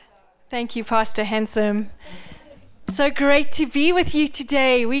Thank you, Pastor Handsome. So great to be with you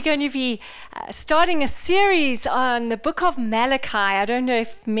today. We're going to be starting a series on the book of Malachi. I don't know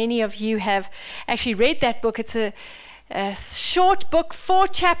if many of you have actually read that book. It's a short book, 4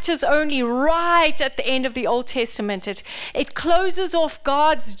 chapters only, right at the end of the Old Testament. It closes off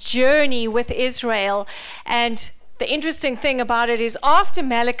God's journey with Israel. And the interesting thing about it is after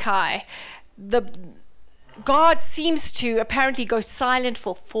Malachi, God seems to apparently go silent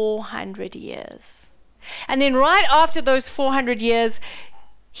for 400 years. And then right after those 400 years,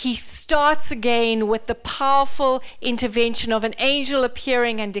 he starts again with the powerful intervention of an angel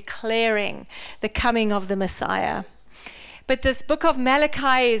appearing and declaring the coming of the Messiah. But this book of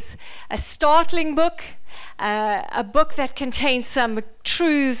Malachi is a startling book, a book that contains some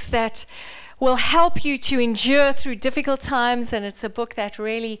truths that will help you to endure through difficult times, and it's a book that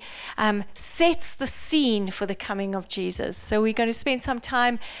really sets the scene for the coming of Jesus. So we're going to spend some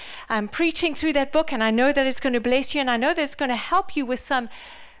time preaching through that book, and I know that it's going to bless you, and I know that it's going to help you with some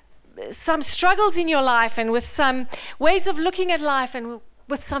struggles in your life, and with some ways of looking at life, and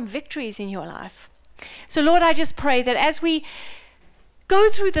with some victories in your life. So Lord, I just pray that as we go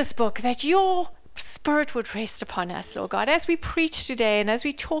through this book, that your Spirit would rest upon us, Lord God, as we preach today and as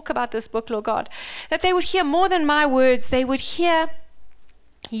we talk about this book, Lord God, that they would hear more than my words. They would hear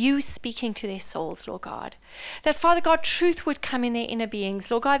you speaking to their souls, Lord God. That, Father God, truth would come in their inner beings,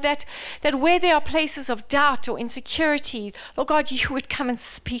 Lord God, that where there are places of doubt or insecurity, Lord God, you would come and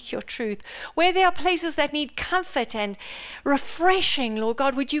speak your truth. Where there are places that need comfort and refreshing, Lord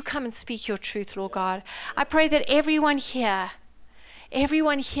God, would you come and speak your truth, Lord God. I pray that everyone here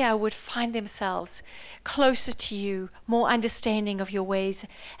would find themselves closer to you, more understanding of your ways,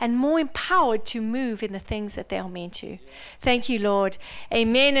 and more empowered to move in the things that they are meant to. Thank you, Lord.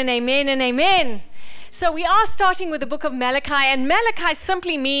 Amen and amen and amen. So we are starting with the book of Malachi, and Malachi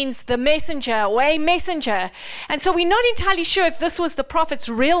simply means the messenger or a messenger. And so we're not entirely sure if this was the prophet's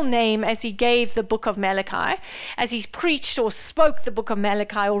real name as he gave the book of Malachi, as he preached or spoke the book of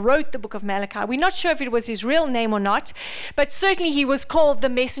Malachi or wrote the book of Malachi. We're not sure if it was his real name or not, but certainly he was called the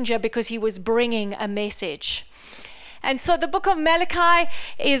messenger because he was bringing a message. And so the book of Malachi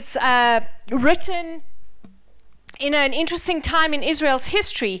is written in an interesting time in Israel's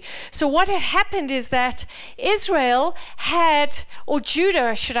history. So what had happened is that Israel had, or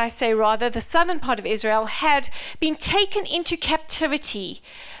Judah, should I say rather, the southern part of Israel had been taken into captivity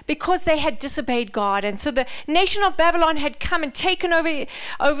because they had disobeyed God. And so the nation of Babylon had come and taken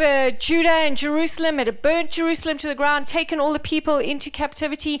over Judah and Jerusalem. It had burnt Jerusalem to the ground, taken all the people into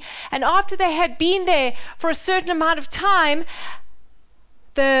captivity. And after they had been there for a certain amount of time,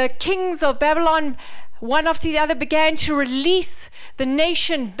 the kings of Babylon, one after the other, began to release the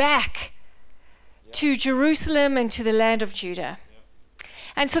nation back to Jerusalem and to the land of Judah.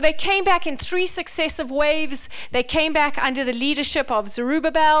 And so they came back in 3 successive waves. They came back under the leadership of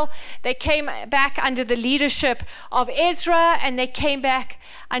Zerubbabel. They came back under the leadership of Ezra, and they came back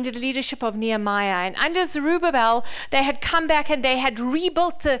under the leadership of Nehemiah. And under Zerubbabel, they had come back and they had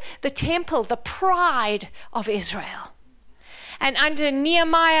rebuilt the temple, the pride of Israel. And under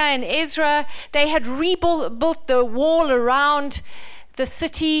Nehemiah and Ezra, they had rebuilt the wall around the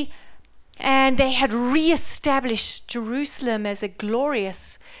city, and they had reestablished Jerusalem as a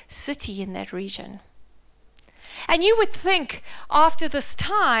glorious city in that region. And you would think after this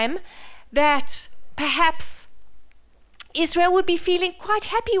time that perhaps Israel would be feeling quite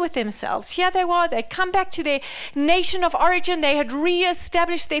happy with themselves. Here they were, they'd come back to their nation of origin, they had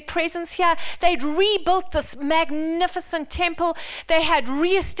re-established their presence here, they'd rebuilt this magnificent temple, they had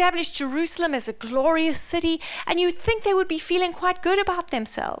re-established Jerusalem as a glorious city, and you'd think they would be feeling quite good about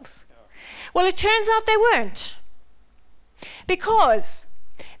themselves. Well, it turns out they weren't. Because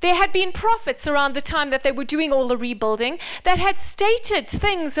there had been prophets around the time that they were doing all the rebuilding that had stated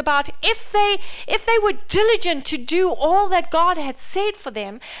things about if they were diligent to do all that God had said for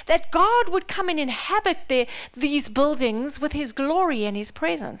them, that God would come and inhabit these buildings with his glory and his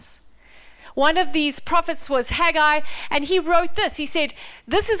presence. One of these prophets was Haggai, and he wrote this. He said,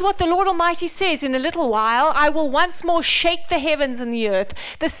 "This is what the Lord Almighty says, in a little while I will once more shake the heavens and the earth,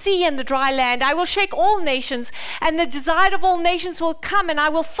 the sea and the dry land. I will shake all nations, and the desire of all nations will come, and I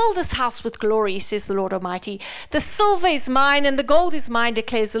will fill this house with glory, says the Lord Almighty. The silver is mine, and the gold is mine,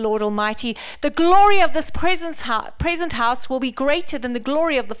 declares the Lord Almighty. The glory of this present house will be greater than the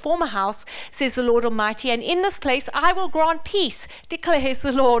glory of the former house, says the Lord Almighty. And in this place I will grant peace, declares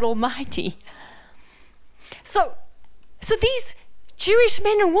the Lord Almighty." So these Jewish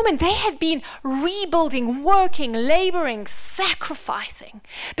men and women, they had been rebuilding, working, laboring, sacrificing,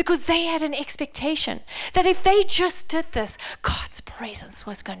 because they had an expectation that if they just did this, God's presence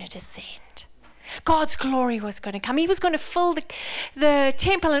was going to descend. God's glory was going to come. He was going to fill the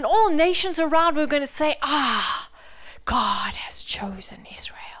temple, and all nations around were going to say, God has chosen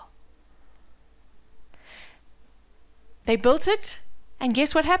Israel. They built it, and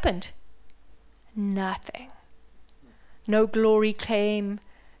guess what happened? Nothing. No glory came,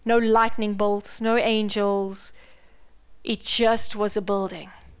 no lightning bolts, no angels. It just was a building.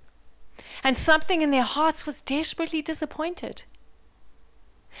 And something in their hearts was desperately disappointed.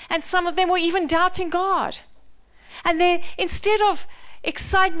 And some of them were even doubting God. And they, instead of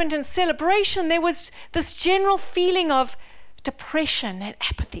excitement and celebration, there was this general feeling of depression and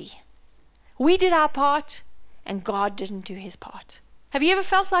apathy. We did our part, and God didn't do his part. Have you ever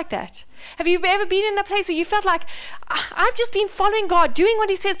felt like that? Have you ever been in a place where you felt like, I've just been following God, doing what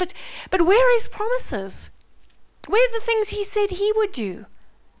he says, but where are his promises? Where are the things he said he would do?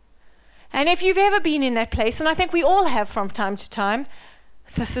 And if you've ever been in that place, and I think we all have from time to time,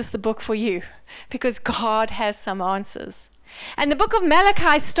 this is the book for you, because God has some answers. And the book of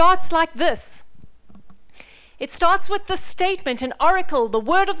Malachi starts like this. It starts with this statement, an oracle, the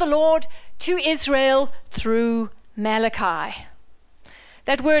word of the Lord to Israel through Malachi.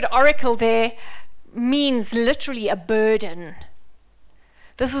 That word oracle there means literally a burden.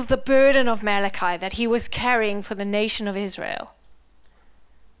 This is the burden of Malachi that he was carrying for the nation of Israel.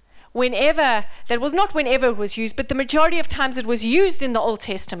 That was not whenever it was used, but the majority of times it was used in the Old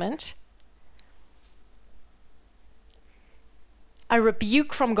Testament. A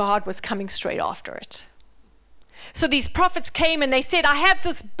rebuke from God was coming straight after it. So these prophets came and they said, I have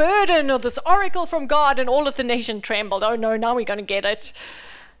this burden or this oracle from God, and all of the nation trembled. Oh no, now we're going to get it.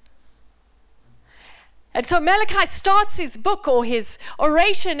 And so Malachi starts his book or his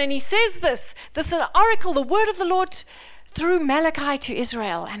oration, and he says this is an oracle, the word of the Lord through Malachi to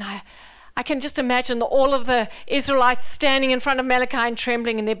Israel. And I can just imagine all of the Israelites standing in front of Malachi and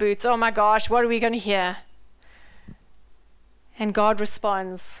trembling in their boots. Oh my gosh, what are we going to hear? And God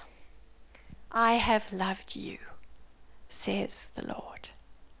responds, I have loved you, says the Lord.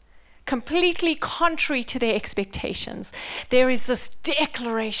 Completely contrary to their expectations, there is this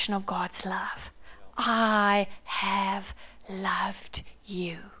declaration of God's love. I have loved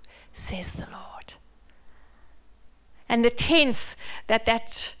you, says the Lord. And the tense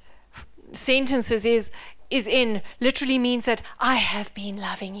that sentence is in literally means that I have been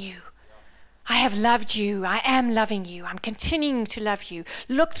loving you. I have loved you. I am loving you. I'm continuing to love you.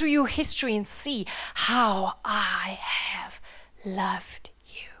 Look through your history and see how I have loved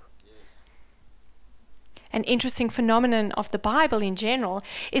you. An interesting phenomenon of the Bible in general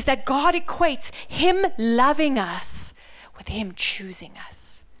is that God equates him loving us with him choosing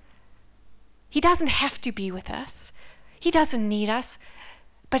us. He doesn't have to be with us. He doesn't need us,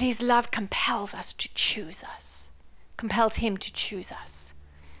 but his love compels us to choose us, compels him to choose us.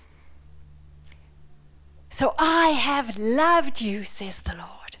 So I have loved you, says the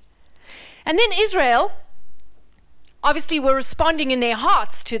Lord. And then Israel, obviously, were responding in their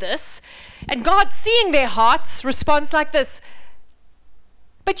hearts to this. And God, seeing their hearts, responds like this.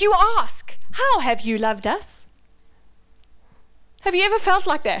 But you ask, how have you loved us? Have you ever felt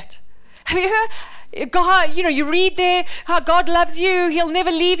like that? Have you ever, God, you read there how God loves you, he'll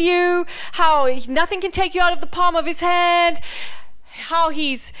never leave you, how nothing can take you out of the palm of his hand, how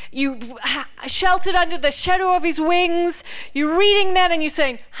you sheltered under the shadow of his wings. You're reading that and you're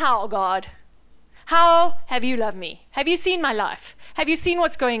saying, how, God? How have you loved me? Have you seen my life? Have you seen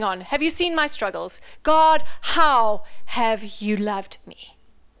what's going on? Have you seen my struggles? God, how have you loved me?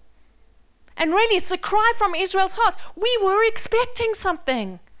 And really, it's a cry from Israel's heart. We were expecting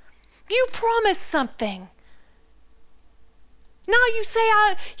something. You promised something. Now you say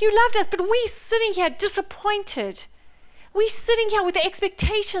you loved us, but we're sitting here disappointed. We're sitting here with the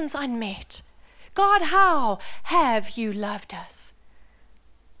expectations unmet. God, how have you loved us?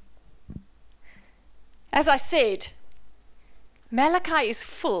 As I said, Malachi is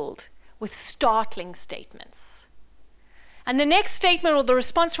filled with startling statements. And the next statement or the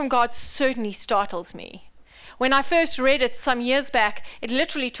response from God certainly startles me. When I first read it some years back, it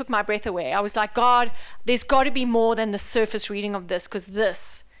literally took my breath away. I was like, God, there's got to be more than the surface reading of this, because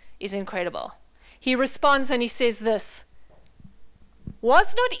this is incredible. He responds and he says this.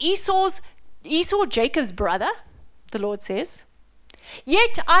 Was not Esau Jacob's brother? The Lord says.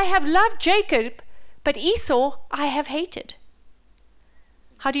 Yet I have loved Jacob, but Esau I have hated.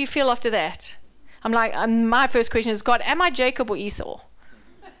 How do you feel after that? I'm like, my first question is, God, am I Jacob or Esau?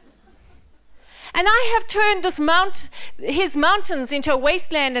 And I have turned his mountains into a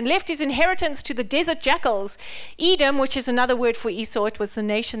wasteland and left his inheritance to the desert jackals. Edom, which is another word for Esau, it was the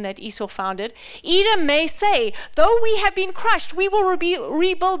nation that Esau founded. Edom may say, though we have been crushed, we will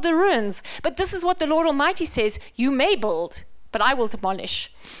rebuild the ruins. But this is what the Lord Almighty says, you may build, but I will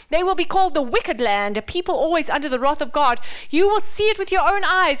demolish. They will be called the wicked land, a people always under the wrath of God. You will see it with your own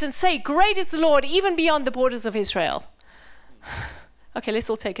eyes and say, great is the Lord, even beyond the borders of Israel. Okay,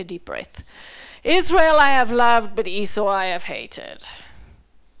 let's all take a deep breath. Israel I have loved, but Esau I have hated.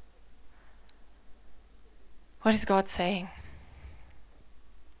 What is God saying?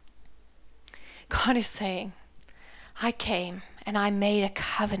 God is saying, I came and I made a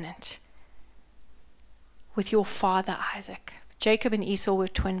covenant with your father Isaac. Jacob and Esau were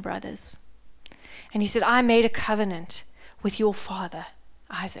twin brothers. And he said, I made a covenant with your father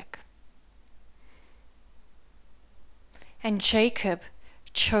Isaac. And Jacob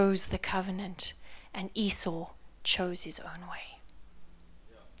chose the covenant, and Esau chose his own way.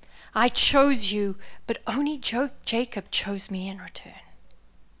 I chose you, but only Jacob chose me in return.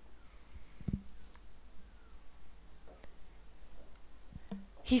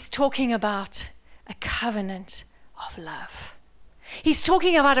 He's talking about a covenant of love. He's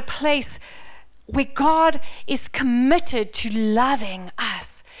talking about a place where God is committed to loving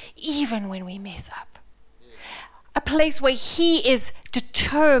us even when we mess up. A place where he is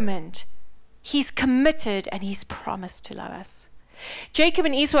determined, he's committed, and he's promised to love us. Jacob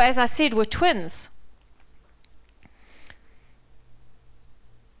and Esau, as I said, were twins.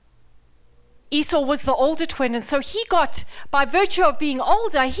 Esau was the older twin, and so he got, by virtue of being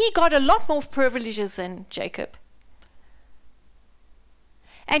older, he got a lot more privileges than Jacob.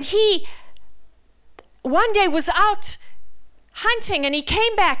 And he one day was out hunting, and he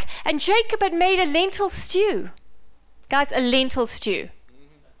came back, and Jacob had made a lentil stew. Guys, a lentil stew.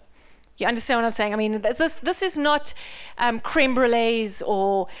 You understand what I'm saying? I mean, this is not creme brulees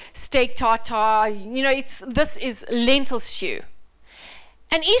or steak tartare. You know, this is lentil stew.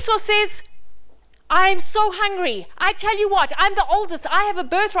 And Esau says, I'm so hungry. I tell you what, I'm the oldest. I have a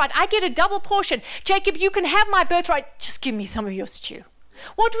birthright. I get a double portion. Jacob, you can have my birthright. Just give me some of your stew.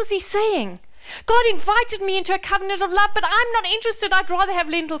 What was he saying? God invited me into a covenant of love, but I'm not interested. I'd rather have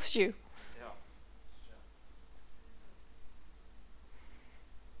lentil stew.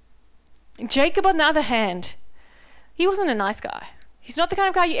 Jacob, on the other hand, he wasn't a nice guy. He's not the kind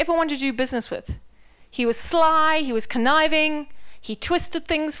of guy you ever want to do business with. He was sly, he was conniving, he twisted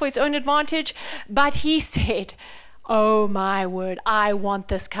things for his own advantage, but he said, oh my word, I want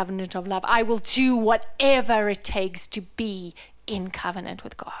this covenant of love. I will do whatever it takes to be in covenant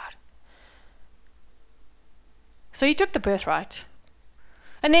with God. So he took the birthright.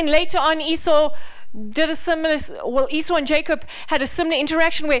 And then later on, Esau and Jacob had a similar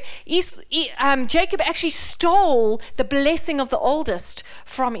interaction where Jacob actually stole the blessing of the oldest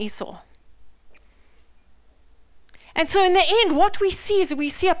from Esau. And so in the end, what we see is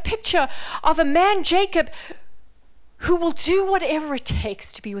a picture of a man, Jacob, who will do whatever it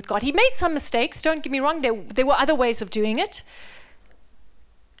takes to be with God. He made some mistakes, don't get me wrong, there were other ways of doing it.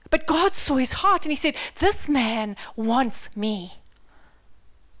 But God saw his heart and he said, this man wants me.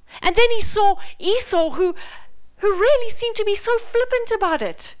 And then he saw Esau, who really seemed to be so flippant about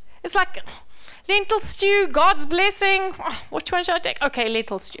it. It's like, lentil stew, God's blessing. Oh, which one should I take? Okay,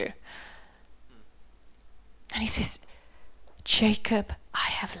 lentil stew. And he says, Jacob, I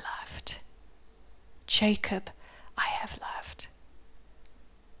have loved. Jacob, I have loved.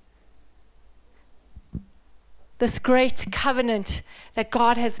 This great covenant that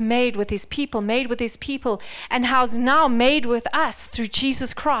God has made with his people, and has now made with us through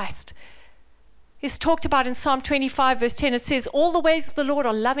Jesus Christ, is talked about in Psalm 25, verse 10. It says, all the ways of the Lord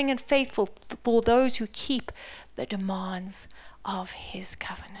are loving and faithful for those who keep the demands of his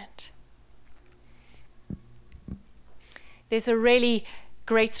covenant. There's a really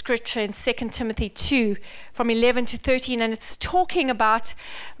great scripture in 2 Timothy 2 from 11 to 13, and it's talking about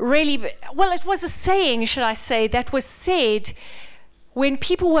it was a saying, should I say, that was said when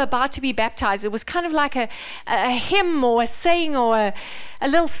people were about to be baptized. It was kind of like a hymn or a saying or a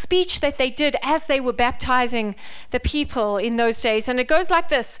little speech that they did as they were baptizing the people in those days. And it goes like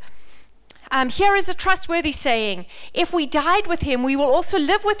this. Here is a trustworthy saying. If we died with him, we will also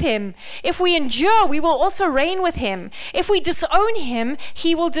live with him. If we endure, we will also reign with him. If we disown him,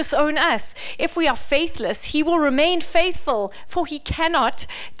 he will disown us. If we are faithless, he will remain faithful, for he cannot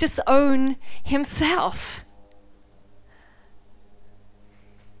disown himself.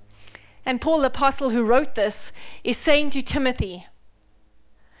 And Paul the apostle, who wrote this, is saying to Timothy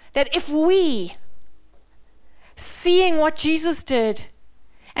that if we, seeing what Jesus did,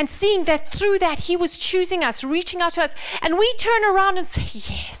 And seeing that through that, he was choosing us, reaching out to us. And we turn around and say,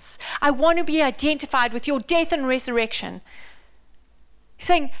 yes, I want to be identified with your death and resurrection.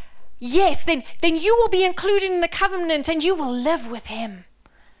 Saying, yes, then you will be included in the covenant and you will live with him.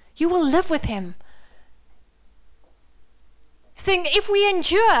 You will live with him. Saying, if we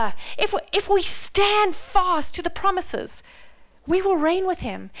endure, if we stand fast to the promises, we will reign with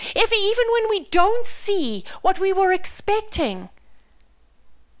him. If even when we don't see what we were expecting,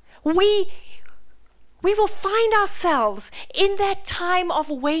 we will find ourselves in that time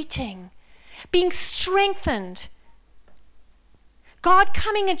of waiting, being strengthened, God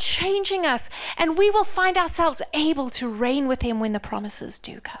coming and changing us, and we will find ourselves able to reign with him when the promises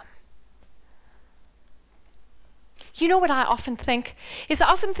do come. You know what I often think? I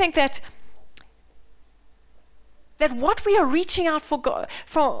often think that what we are reaching out for God,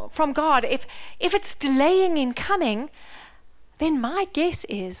 from God, if it's delaying in coming, then my guess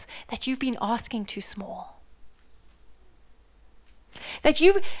is that you've been asking too small. That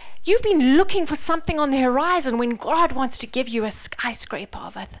you've been looking for something on the horizon when God wants to give you a skyscraper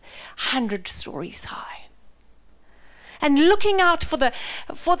of 100 stories high. And looking out for the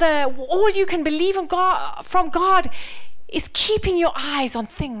all you can believe in God, from God, is keeping your eyes on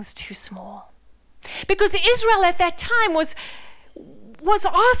things too small. Because Israel at that time was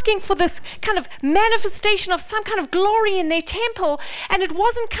asking for this kind of manifestation of some kind of glory in their temple, and it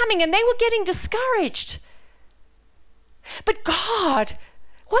wasn't coming, and they were getting discouraged. But God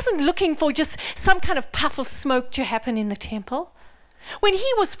wasn't looking for just some kind of puff of smoke to happen in the temple. When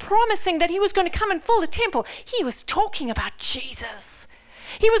he was promising that he was going to come and fill the temple, he was talking about Jesus.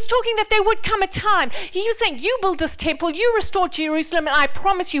 He was talking that there would come a time. He was saying, you build this temple, you restore Jerusalem, and I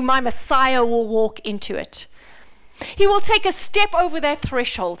promise you my Messiah will walk into it. He will take a step over that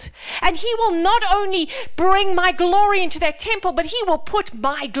threshold, and he will not only bring my glory into that temple, but he will put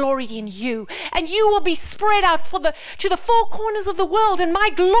my glory in you, and you will be spread out to the four corners of the world, and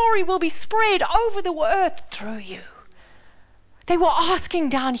my glory will be spread over the earth through you. They were asking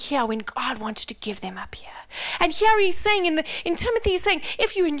down here when God wanted to give them up here. And here he's saying, in Timothy, he's saying,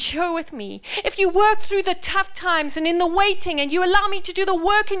 if you endure with me, if you work through the tough times and in the waiting, and you allow me to do the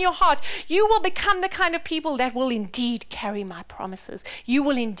work in your heart, you will become the kind of people that will indeed carry my promises. You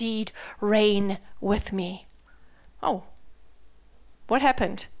will indeed reign with me. Oh, what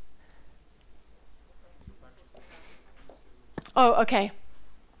happened? Oh, okay.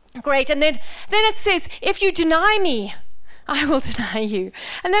 Great. And then it says, if you deny me, I will deny you.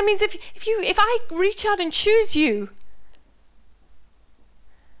 And that means if I reach out and choose you,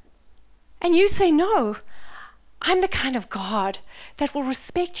 and you say no, I'm the kind of God that will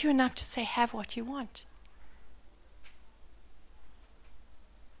respect you enough to say, have what you want.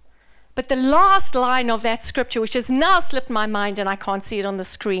 But the last line of that scripture, which has now slipped my mind and I can't see it on the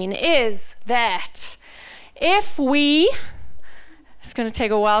screen, is that it's going to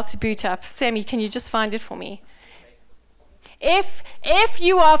take a while to boot up. Sammy, can you just find it for me? If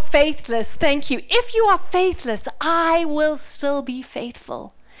you are faithless, thank you. If you are faithless, I will still be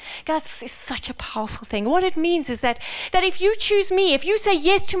faithful. Guys, this is such a powerful thing. What it means is that if you choose me, if you say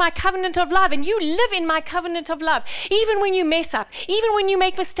yes to my covenant of love and you live in my covenant of love, even when you mess up, even when you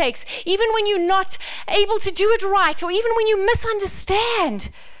make mistakes, even when you're not able to do it right, or even when you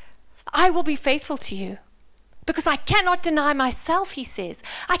misunderstand, I will be faithful to you. Because I cannot deny myself, he says.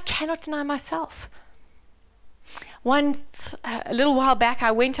 I cannot deny myself. Once, a little while back,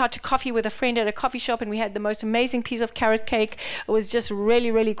 I went out to coffee with a friend at a coffee shop, and we had the most amazing piece of carrot cake. It was just really,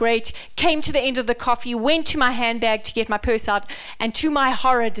 really great. Came to the end of the coffee, went to my handbag to get my purse out, and to my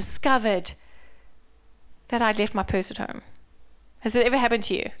horror discovered that I'd left my purse at home. Has it ever happened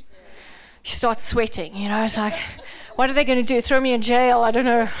to you? You start sweating, it's like, what are they going to do? Throw me in jail? I don't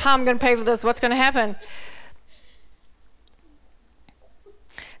know how I'm going to pay for this. What's going to happen?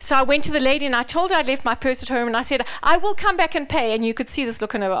 So I went to the lady and I told her I'd left my purse at home, and I said, I will come back and pay. And you could see this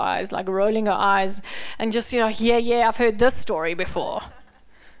look in her eyes, like rolling her eyes, and just, yeah, I've heard this story before.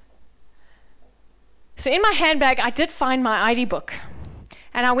 So in my handbag, I did find my ID book.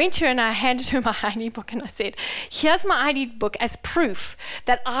 And I went to her and I handed her my ID book and I said, here's my ID book as proof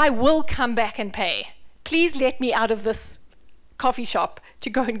that I will come back and pay. Please let me out of this coffee shop to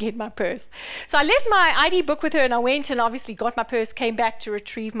go and get my purse. So I left my ID book with her, and I went and obviously got my purse, came back to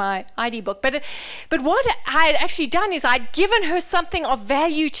retrieve my ID book. But what I had actually done is I'd given her something of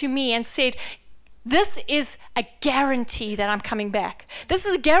value to me and said, this is a guarantee that I'm coming back. This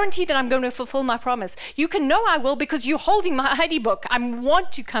is a guarantee that I'm going to fulfill my promise. You can know I will because you're holding my ID book. I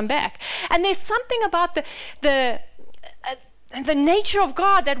want to come back. And there's something about the nature of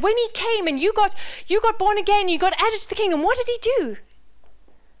God that when he came and you got born again, you got added to the kingdom, what did he do?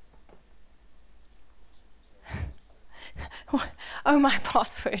 Oh, my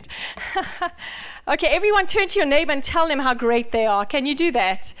password. Okay, everyone turn to your neighbor and tell them how great they are. Can you do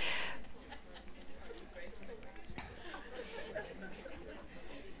that?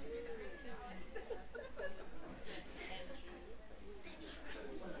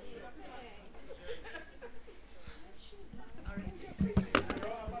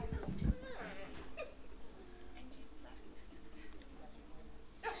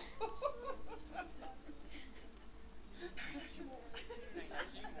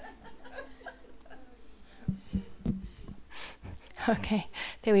 Okay,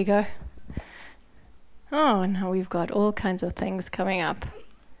 there we go. Oh, now we've got all kinds of things coming up.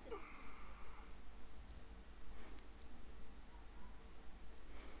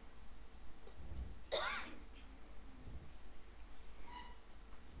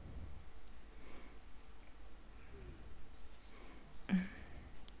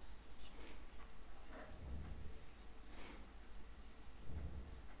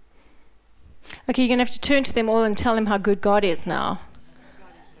 Okay, you're going to have to turn to them all and tell them how good God is now.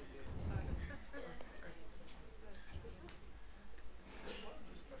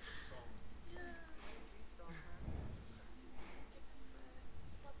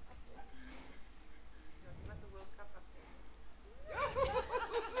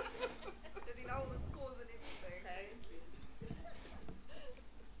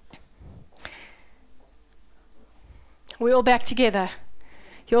 We're all back together.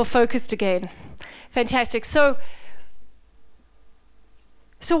 You're all focused again. Fantastic. So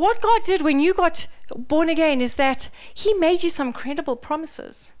what God did when you got born again is that he made you some incredible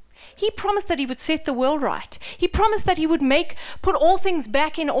promises. He promised that he would set the world right. He promised that he would put all things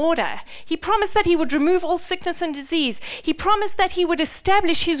back in order. He promised that he would remove all sickness and disease. He promised that he would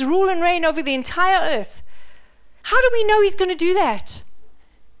establish his rule and reign over the entire earth. How do we know he's going to do that?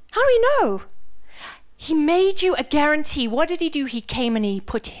 How do we know? He made you a guarantee. What did he do? He came and he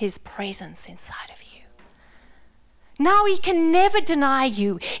put his presence inside of you. Now he can never deny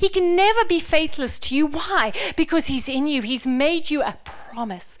you. He can never be faithless to you. Why? Because he's in you. He's made you a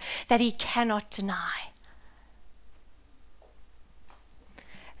promise that he cannot deny.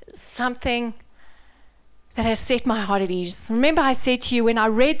 Something that has set my heart at ease. Remember I said to you when I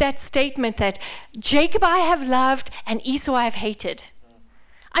read that statement that Jacob I have loved and Esau I have hated.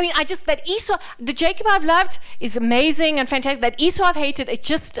 I mean, that Esau, the Jacob I've loved is amazing and fantastic. That Esau I've hated, it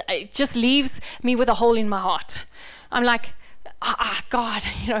just leaves me with a hole in my heart. I'm like, God,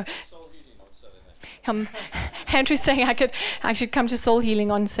 Andrew's saying I should come to soul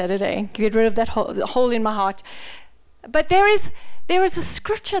healing on Saturday, get rid of that hole in my heart. But there is a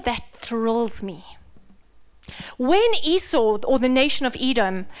scripture that thrills me. When Esau, or the nation of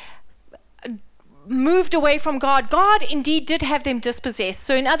Edom, moved away from God, God indeed did have them dispossessed.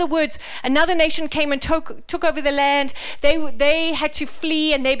 So in other words, another nation came and took over the land. They had to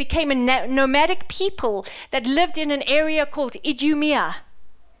flee and they became a nomadic people that lived in an area called Idumea.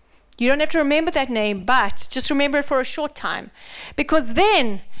 You don't have to remember that name, but just remember it for a short time. Because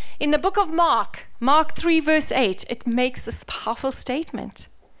then, in the book of Mark 3 verse 8, it makes this powerful statement.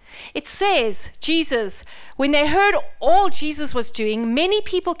 It says, Jesus, when they heard all Jesus was doing, many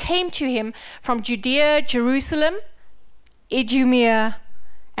people came to him from Judea, Jerusalem, Idumea,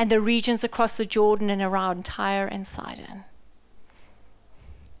 and the regions across the Jordan and around Tyre and Sidon.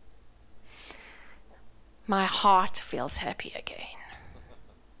 My heart feels happy again.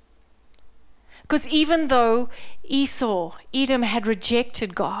 Because even though Edom had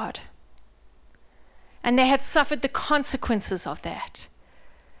rejected God, and they had suffered the consequences of that,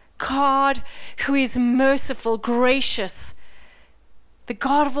 God, who is merciful, gracious, the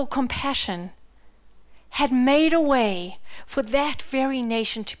God of all compassion, had made a way for that very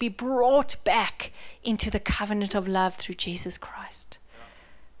nation to be brought back into the covenant of love through Jesus Christ.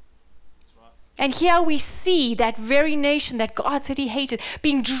 And here we see that very nation that God said he hated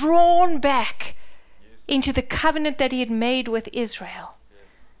being drawn back into the covenant that he had made with Israel.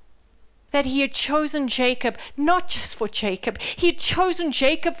 That he had chosen Jacob, not just for Jacob. He had chosen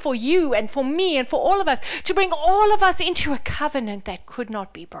Jacob for you and for me and for all of us, to bring all of us into a covenant that could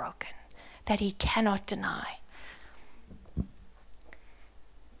not be broken, that he cannot deny.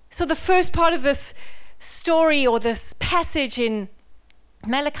 So the first part of this story or this passage in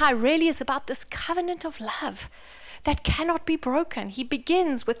Malachi really is about this covenant of love that cannot be broken. He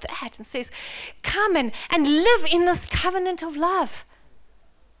begins with that and says, come and live in this covenant of love.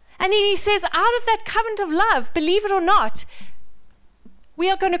 And then he says, out of that covenant of love, believe it or not, We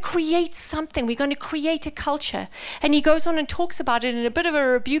are going to create something. We're going to create a culture. And he goes on and talks about it in a bit of a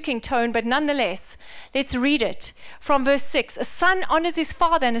rebuking tone, but nonetheless, let's read it from verse 6. A son honors his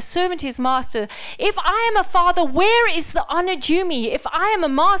father and a servant his master. If I am a father, where is the honor due me? If I am a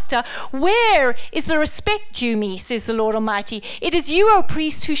master, where is the respect due me, says the Lord Almighty? It is you, O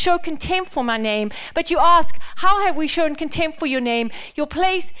priests, who show contempt for my name. But you ask, how have we shown contempt for your name? Your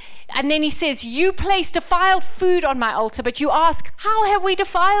place... And then he says, you place defiled food on my altar, but you ask, how have we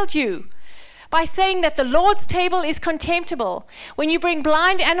defiled you? By saying that the Lord's table is contemptible. When you bring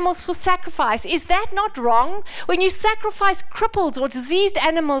blind animals for sacrifice, is that not wrong? When you sacrifice crippled or diseased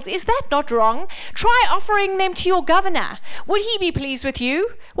animals, is that not wrong? Try offering them to your governor. Would he be pleased with you?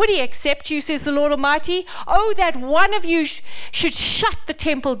 Would he accept you, says the Lord Almighty? Oh, that one of you should shut the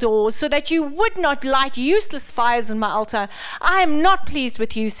temple doors so that you would not light useless fires on my altar. I am not pleased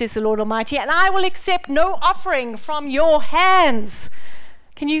with you, says the Lord Almighty, and I will accept no offering from your hands.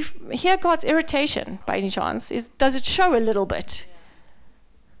 Can you hear God's irritation by any chance? Does it show a little bit?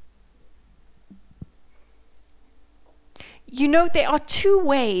 You know, there are two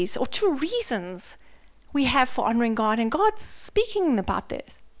ways or two reasons we have for honoring God, and God's speaking about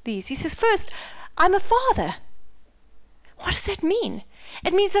these. He says, first, I'm a father. What does that mean?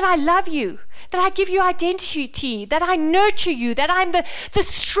 It means that I love you, that I give you identity, that I nurture you, that I'm the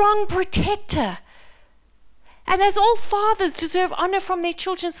strong protector. And as all fathers deserve honor from their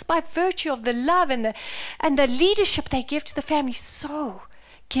children by virtue of the love and the leadership they give to the family, so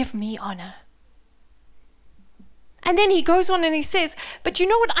give me honor. And then he goes on and he says, but you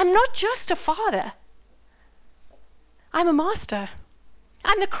know what? I'm not just a father. I'm a master.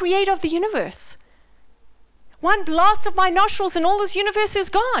 I'm the creator of the universe. One blast of my nostrils and all this universe is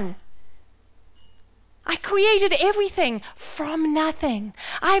gone. I created everything from nothing.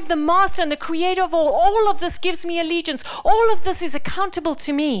 I'm the master and the creator of all. All of this gives me allegiance. All of this is accountable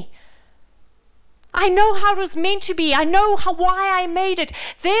to me. I know how it was meant to be. I know why I made it.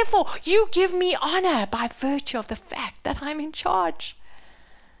 Therefore, you give me honor by virtue of the fact that I'm in charge.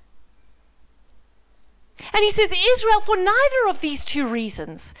 And he says, Israel, for neither of these two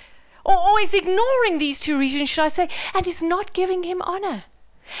reasons, or is ignoring these two reasons, should I say, and is not giving him honor.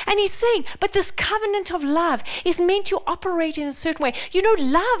 And he's saying, but this covenant of love is meant to operate in a certain way. You know,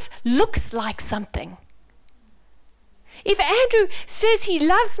 love looks like something. If Andrew says he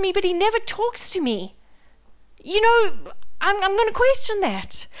loves me, but he never talks to me, you know, I'm going to question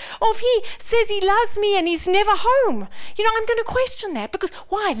that. Or if he says he loves me and he's never home, you know, I'm going to question that. Because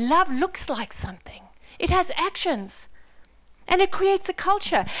why? Love looks like something. It has actions. And it creates a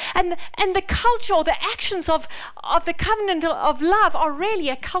culture. And the culture or the actions of the covenant of love are really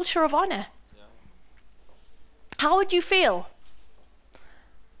a culture of honor. Yeah. How would you feel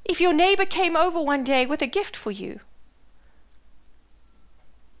if your neighbor came over one day with a gift for you?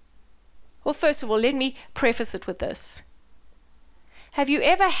 Well, first of all, let me preface it with this. Have you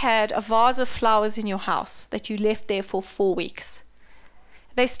ever had a vase of flowers in your house that you left there for 4 weeks?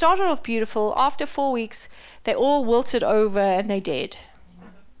 They started off beautiful. After 4 weeks, they all wilted over and they dead.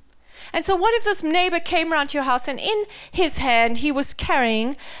 And so what if this neighbor came around to your house and in his hand he was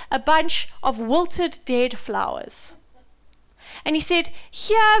carrying a bunch of wilted dead flowers? And he said,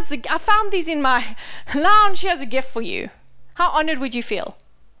 I found these in my lounge, here's a gift for you. How honored would you feel?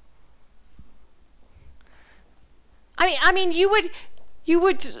 I mean, you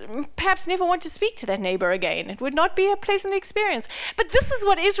would perhaps never want to speak to that neighbor again. It would not be a pleasant experience. But this is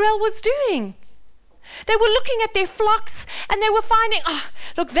what Israel was doing. They were looking at their flocks and they were finding,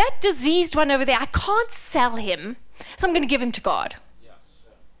 look, that diseased one over there, I can't sell him, so I'm going to give him to God.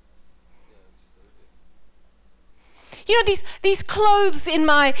 You know, these clothes in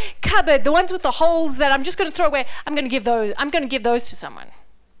my cupboard, the ones with the holes that I'm just going to throw away, I'm going to give those to someone.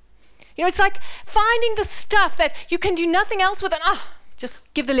 You know, it's like finding the stuff that you can do nothing else with, and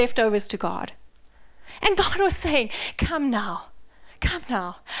just give the leftovers to God. And God was saying, come now.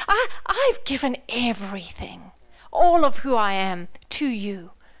 I've given everything, all of who I am, to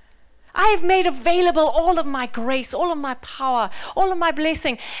you. I have made available all of my grace, all of my power, all of my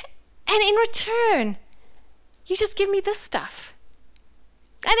blessing. And in return, you just give me this stuff.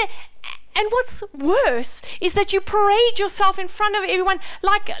 And what's worse is that you parade yourself in front of everyone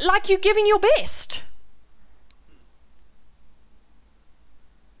like you're giving your best.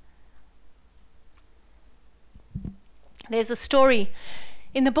 There's a story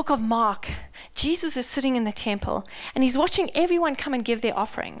in the book of Mark. Jesus is sitting in the temple and he's watching everyone come and give their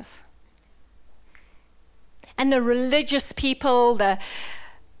offerings. And the religious people, the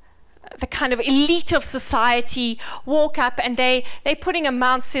kind of elite of society walk up and they're putting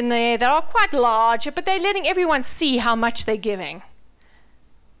amounts in there that are quite large, but they're letting everyone see how much they're giving.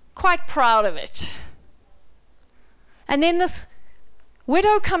 quite proud of it. And then this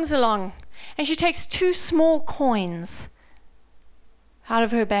widow comes along, and she takes 2 small coins out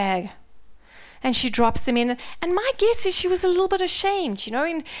of her bag, and she drops them in. And my guess is she was a little bit ashamed,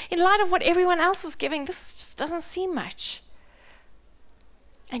 in light of what everyone else is giving. This just doesn't seem much.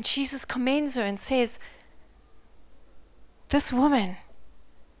 And Jesus commends her and says, this woman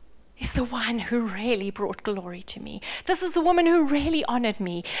is the one who really brought glory to me. This is the woman who really honored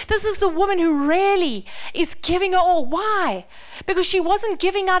me. This is the woman who really is giving her all. Why? Because she wasn't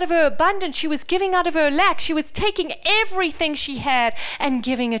giving out of her abundance. She was giving out of her lack. She was taking everything she had and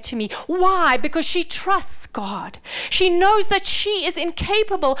giving it to me. Why? Because she trusts God. She knows that she is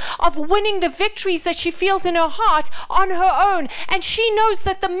incapable of winning the victories that she feels in her heart on her own. And she knows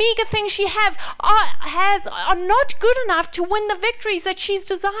that the meager things she has are not good enough to win the victories that she's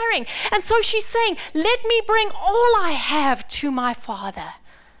desiring. And so she's saying, let me bring all I have to my Father,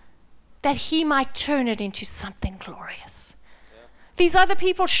 that he might turn it into something glorious. Yeah. These other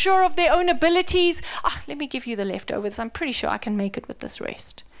people, sure of their own abilities, let me give you the leftovers. I'm pretty sure I can make it with this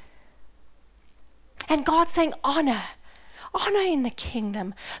rest. And God's saying, honor in the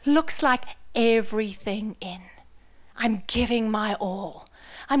kingdom looks like everything in. I'm giving my all.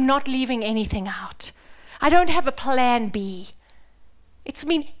 I'm not leaving anything out. I don't have a plan B. It's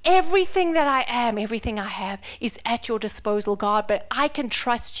everything that I am, everything I have is at your disposal, God, but I can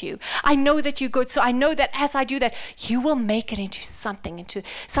trust you. I know that you're good, so I know that as I do that, you will make it into something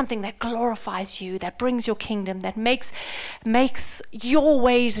that glorifies you, that brings your kingdom, that makes your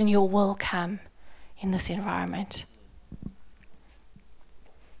ways and your will come in this environment.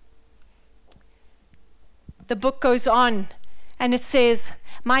 The book goes on and it says,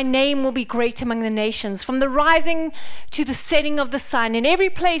 my name will be great among the nations. From the rising to the setting of the sun, in every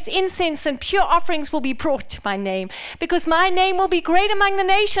place incense and pure offerings will be brought to my name. Because my name will be great among the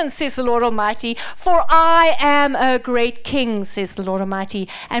nations, says the Lord Almighty. For I am a great king, says the Lord Almighty.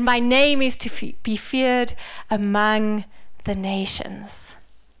 And my name is to be feared among the nations.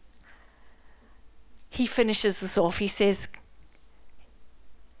 He finishes this off. He says,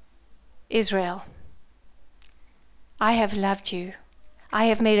 Israel, I have loved you. I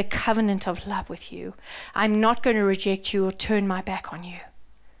have made a covenant of love with you. I'm not going to reject you or turn my back on you.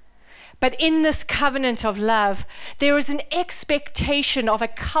 But in this covenant of love, there is an expectation of a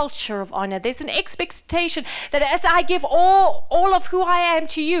culture of honor. There's an expectation that as I give all of who I am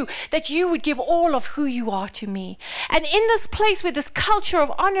to you, that you would give all of who you are to me. And in this place where this culture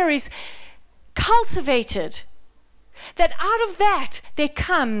of honor is cultivated, that out of that there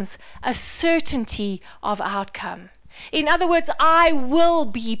comes a certainty of outcome. In other words, I will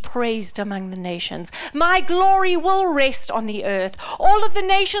be praised among the nations. My glory will rest on the earth. All of the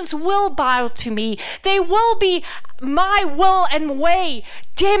nations will bow to me. There will be my will and way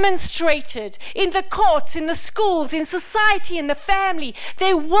demonstrated in the courts, in the schools, in society, in the family.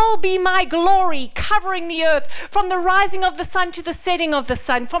 There will be my glory covering the earth from the rising of the sun to the setting of the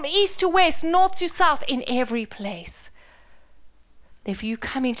sun, from east to west, north to south, in every place. If you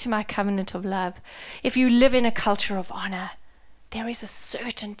come into my covenant of love, if you live in a culture of honor, there is a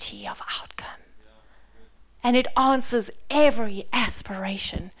certainty of outcome. And it answers every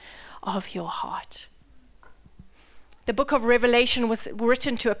aspiration of your heart. The book of Revelation was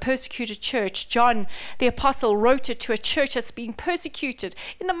written to a persecuted church. John, the apostle, wrote it to a church that's being persecuted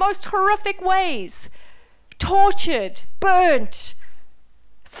in the most horrific ways. Tortured, burnt,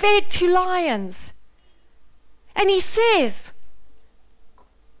 fed to lions. And he says,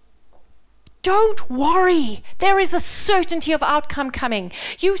 don't worry. There is a certainty of outcome coming.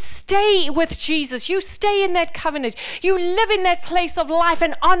 You stay with Jesus. You stay in that covenant. You live in that place of life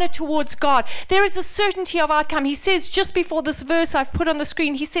and honor towards God. There is a certainty of outcome. He says, just before this verse I've put on the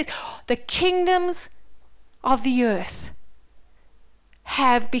screen, he says, the kingdoms of the earth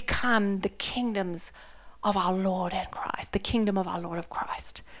have become the kingdoms of our Lord and Christ, the kingdom of our Lord of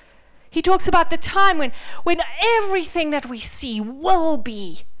Christ. He talks about the time when everything that we see will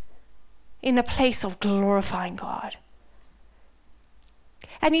be in a place of glorifying God.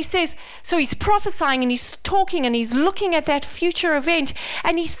 And he says, so he's prophesying and he's talking and he's looking at that future event,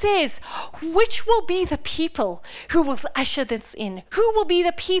 and he says, which will be the people who will usher this in? Who will be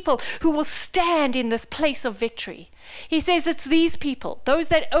the people who will stand in this place of victory? He says it's these people, those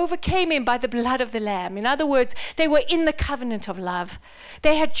that overcame him by the blood of the Lamb. In other words, they were in the covenant of love.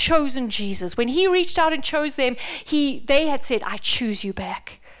 They had chosen Jesus. When he reached out and chose them, they had said, I choose you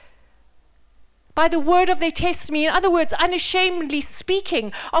back. By the word of their testimony, in other words, unashamedly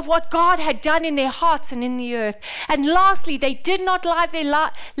speaking of what God had done in their hearts and in the earth. And lastly, they did not love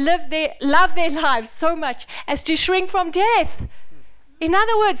their lives so much as to shrink from death. In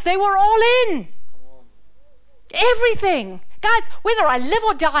other words, they were all in. Everything. Guys, whether I live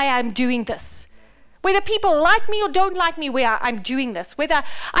or die, I'm doing this. Whether people like me or don't like me, I'm doing this. Whether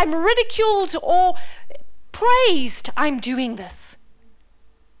I'm ridiculed or praised, I'm doing this.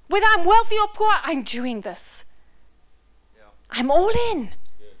 Whether I'm wealthy or poor, I'm doing this. I'm all in.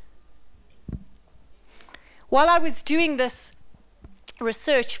 While I was doing this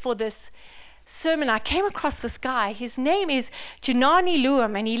research for this sermon, I came across this guy. His name is Janani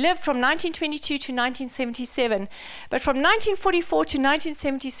Luam, and he lived from 1922 to 1977. But from 1944 to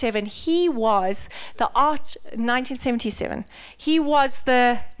 1977, he was the 1977. He was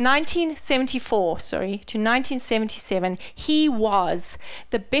the 1974, to 1977. He was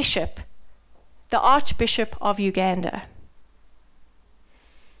the bishop, the Archbishop of Uganda.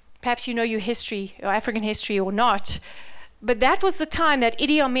 Perhaps you know your history, or African history or not, but that was the time that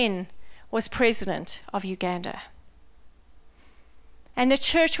Idi Amin was president of Uganda. And the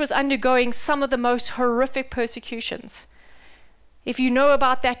church was undergoing some of the most horrific persecutions. If you know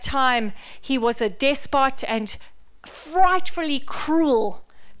about that time, he was a despot and frightfully cruel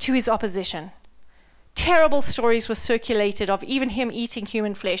to his opposition. Terrible stories were circulated of even him eating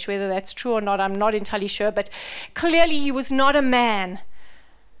human flesh. Whether that's true or not, I'm not entirely sure, but clearly he was not a man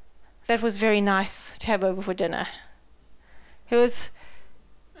that was very nice to have over for dinner.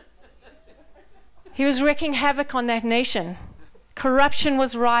 He was wreaking havoc on that nation. Corruption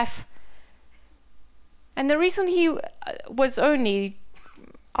was rife. And the reason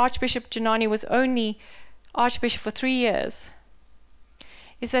Archbishop Janani was only Archbishop for 3 years,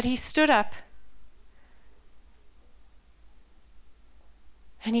 is that he stood up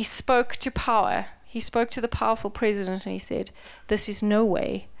and he spoke to power. He spoke to the powerful president and he said, "This is no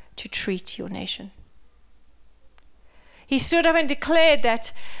way to treat your nation." He stood up and declared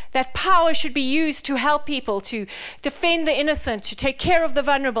that power should be used to help people, to defend the innocent, to take care of the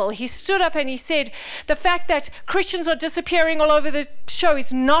vulnerable. He stood up and he said, the fact that Christians are disappearing all over the show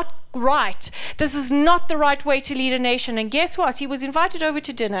is not right. This is not the right way to lead a nation. And guess what? He was invited over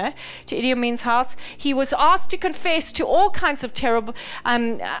to dinner to Idi Amin's house. He was asked to confess to all kinds of terrible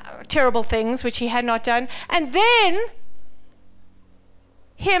things, which he had not done. And then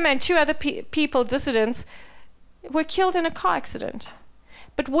him and two other people, dissidents, were killed in a car accident.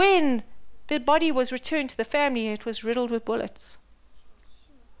 But when the body was returned to the family, it was riddled with bullets.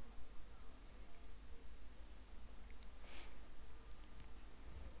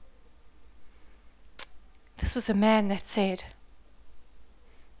 This was a man that said,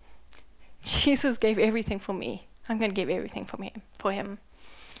 Jesus gave everything for me. I'm going to give everything for him.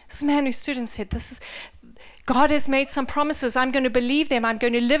 This man who stood and said, God has made some promises. I'm going to believe them. I'm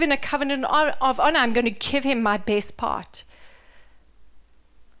going to live in a covenant of honor. I'm going to give him my best part.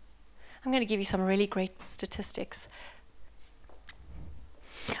 I'm going to give you some really great statistics.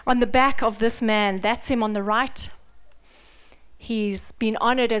 On the back of this man, that's him on the right. He's been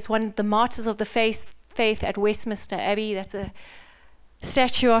honored as one of the martyrs of the faith at Westminster Abbey. That's a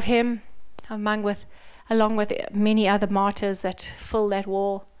statue of him, along with many other martyrs that fill that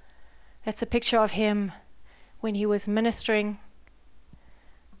wall. That's a picture of him when he was ministering.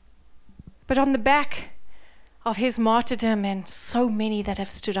 But on the back of his martyrdom, and so many that have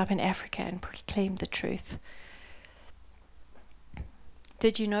stood up in Africa and proclaimed the truth.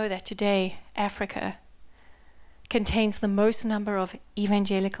 Did you know that today Africa contains the most number of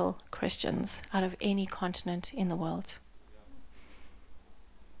evangelical Christians out of any continent in the world?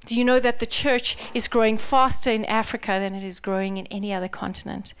 Do you know that the church is growing faster in Africa than it is growing in any other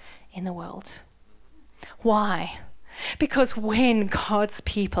continent in the world? Why? Because when God's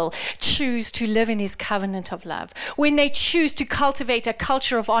people choose to live in his covenant of love, when they choose to cultivate a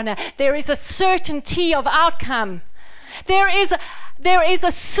culture of honor, there is a certainty of outcome. There is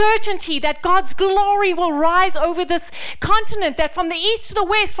a certainty that God's glory will rise over this continent, that from the east to the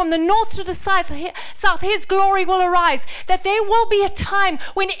west, from the north to the south, his glory will arise, that there will be a time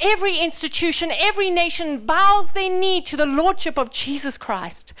when every institution, every nation bows their knee to the lordship of Jesus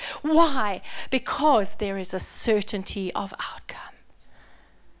Christ. Why? Because there is a certainty of outcome.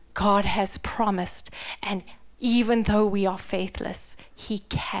 God has promised, and even though we are faithless, he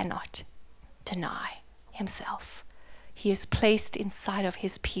cannot deny himself. He has placed inside of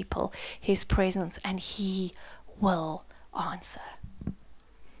his people his presence, and he will answer.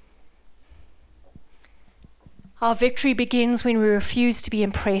 Our victory begins when we refuse to be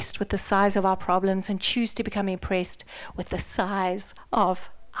impressed with the size of our problems and choose to become impressed with the size of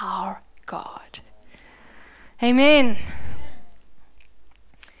our God. Amen.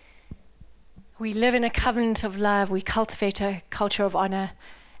 We live in a covenant of love. We cultivate a culture of honor,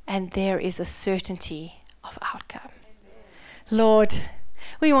 and there is a certainty of outcome. Lord,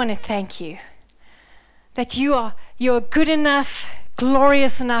 we want to thank you that you're good enough,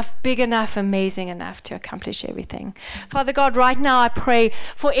 glorious enough, big enough, amazing enough to accomplish everything. Father God, right now I pray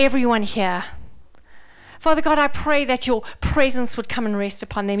for everyone here. Father God, I pray that your presence would come and rest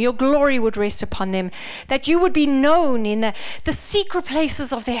upon them. Your glory would rest upon them. That you would be known in the secret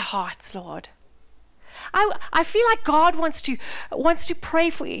places of their hearts, Lord. I feel like God wants to pray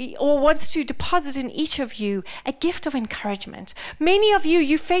for you, or wants to deposit in each of you a gift of encouragement. Many of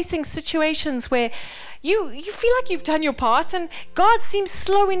you're facing situations where you feel like you've done your part and God seems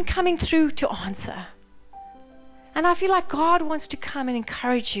slow in coming through to answer. And I feel like God wants to come and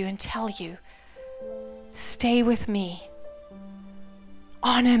encourage you and tell you, stay with me,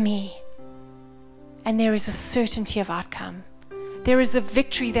 honor me, and there is a certainty of outcome. There is a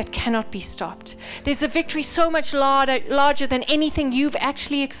victory that cannot be stopped. There's a victory so much larger than anything you've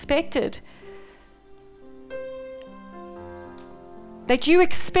actually expected. That you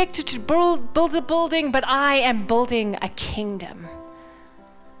expected to build a building, but I am building a kingdom.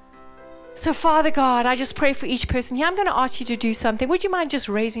 So Father God, I just pray for each person here. I'm going to ask you to do something. Would you mind just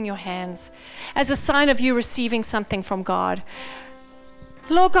raising your hands as a sign of you receiving something from God?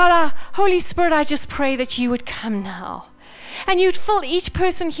 Lord God, Holy Spirit, I just pray that you would come now. And you'd fill each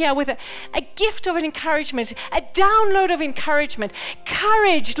person here with a gift of an encouragement, a download of encouragement,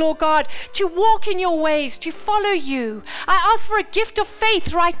 courage, Lord God, to walk in your ways, to follow you. I ask for a gift of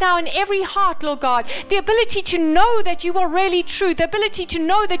faith right now in every heart, Lord God, the ability to know that you are really true, the ability to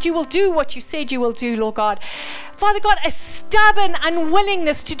know that you will do what you said you will do, Lord God. Father God, a stubborn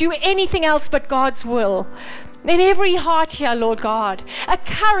unwillingness to do anything else but God's will. In every heart here, Lord God, a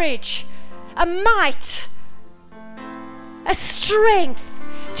courage, a might, a strength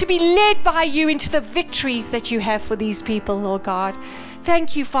to be led by you into the victories that you have for these people, Lord God.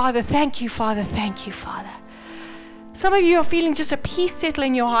 Thank you, Father. Thank you, Father. Thank you, Father. Some of you are feeling just a peace settle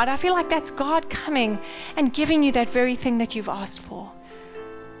in your heart. I feel like that's God coming and giving you that very thing that you've asked for.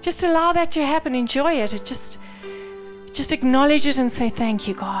 Just allow that to happen. Enjoy it. Just acknowledge it and say, thank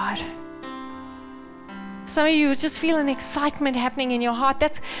you, God. Some of you just feel an excitement happening in your heart.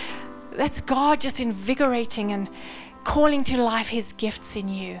 That's God just invigorating and calling to life his gifts in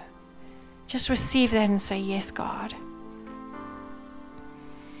you. Just receive that and say, yes, God.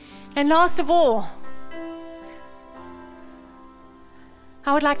 And last of all,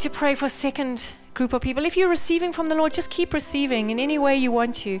 I would like to pray for a second group of people. If you're receiving from the Lord, just keep receiving in any way you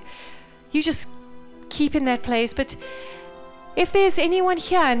want to. You just keep in that place. But if there's anyone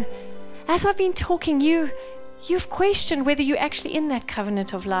here, and as I've been talking, you've questioned whether you're actually in that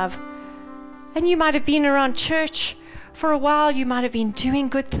covenant of love. And you might have been around church for a while, you might have been doing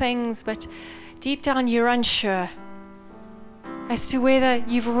good things, but deep down you're unsure as to whether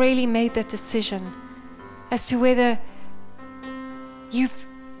you've really made that decision, as to whether you've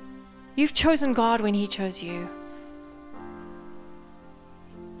chosen God when he chose you.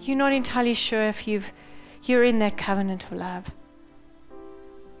 You're not entirely sure if you're in that covenant of love.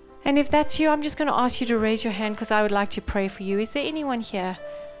 And if that's you, I'm just going to ask you to raise your hand because I would like to pray for you. Is there anyone here?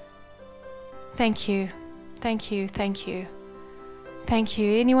 Thank you. Thank you. Thank you. Thank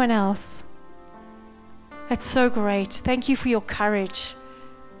you. Anyone else? That's so great. Thank you for your courage.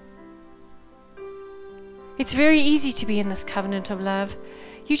 It's very easy to be in this covenant of love.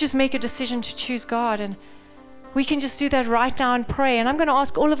 You just make a decision to choose God, and we can just do that right now and pray. And I'm going to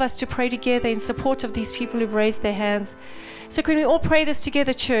ask all of us to pray together in support of these people who've raised their hands. So can we all pray this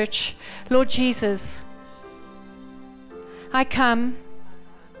together, church? Lord Jesus, I come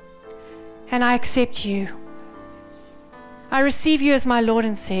and I accept you. I receive you as my Lord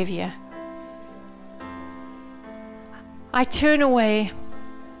and Savior. I turn away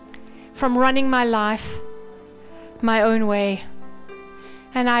from running my life my own way,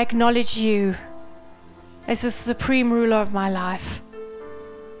 and I acknowledge you as the supreme ruler of my life.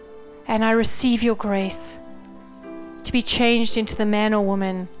 And I receive your grace to be changed into the man or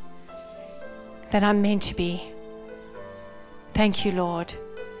woman that I'm meant to be. Thank you, Lord.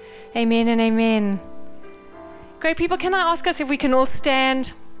 Amen and amen. Great people, can I ask us if we can all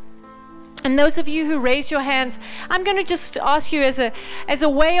stand? And those of you who raised your hands, I'm going to just ask you as a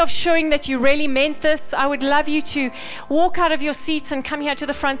way of showing that you really meant this. I would love you to walk out of your seats and come here to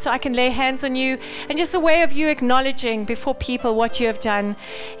the front so I can lay hands on you. And just a way of you acknowledging before people what you have done.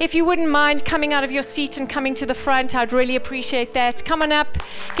 If you wouldn't mind coming out of your seat and coming to the front, I'd really appreciate that. Come on up,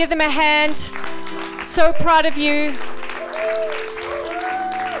 give them a hand. So proud of you.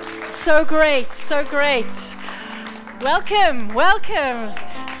 So great, so great. Welcome, welcome.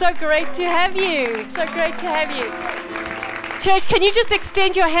 So great to have you. So great to have you. Church, can you just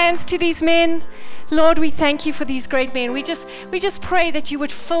extend your hands to these men? Lord, we thank you for these great men. We just pray that you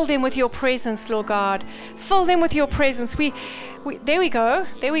would fill them with your presence, Lord God. Fill them with your presence. There we go.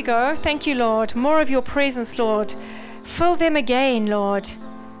 Thank you, Lord. More of your presence, Lord. Fill them again, Lord.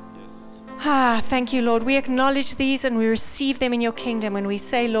 Thank you, Lord. We acknowledge these and we receive them in your kingdom. And we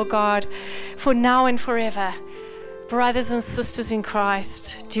say, Lord God, for now and forever, brothers and sisters in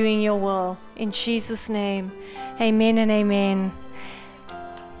Christ, doing your will. In Jesus' name, amen and amen.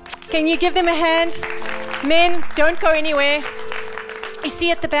 Can you give them a hand? Men, don't go anywhere. You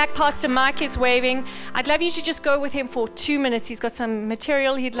see at the back, Pastor Mike is waving. I'd love you to just go with him for 2 minutes. He's got some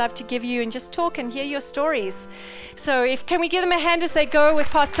material he'd love to give you and just talk and hear your stories. So can we give them a hand as they go with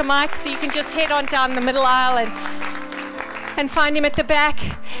Pastor Mike, so you can just head on down the middle aisle and find him at the back.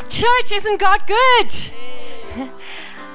 Church, isn't God good?